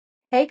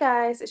Hey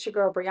guys, it's your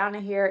girl Brianna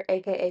here,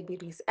 aka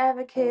Beauty's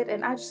Advocate,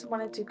 and I just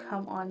wanted to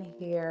come on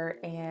here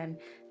and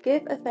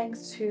give a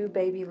thanks to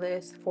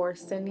Babyliss for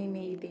sending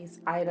me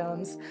these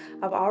items.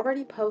 I've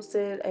already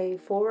posted a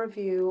full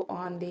review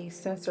on the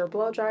Sensor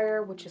Blow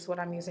Dryer, which is what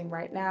I'm using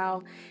right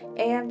now,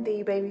 and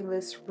the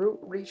Babyliss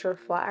Root Reacher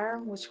Flat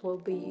Iron, which will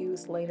be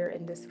used later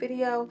in this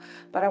video.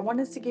 But I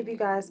wanted to give you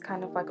guys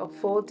kind of like a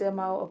full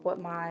demo of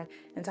what my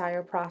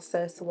entire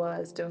process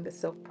was doing the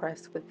silk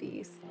press with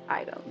these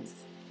items.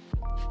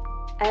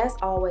 As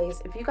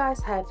always, if you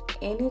guys have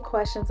any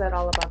questions at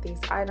all about these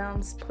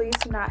items, please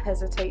do not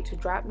hesitate to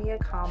drop me a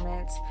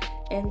comment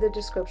in the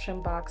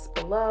description box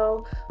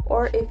below,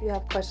 or if you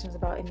have questions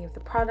about any of the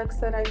products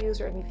that I use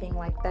or anything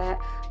like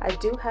that. I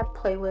do have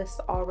playlists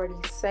already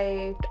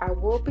saved. I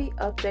will be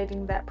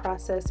updating that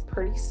process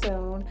pretty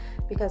soon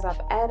because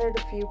I've added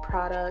a few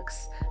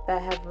products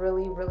that have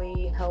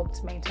really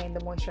helped maintain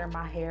the moisture in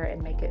my hair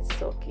and make it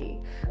silky.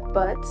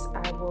 But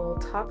I will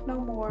talk no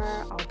more.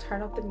 I'll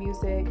turn up the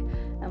music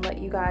and let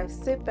you guys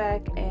sit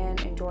back and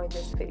enjoy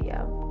this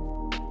video.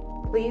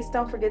 Please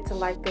don't forget to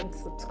like and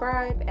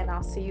subscribe, and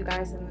I'll see you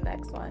guys in the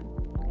next one.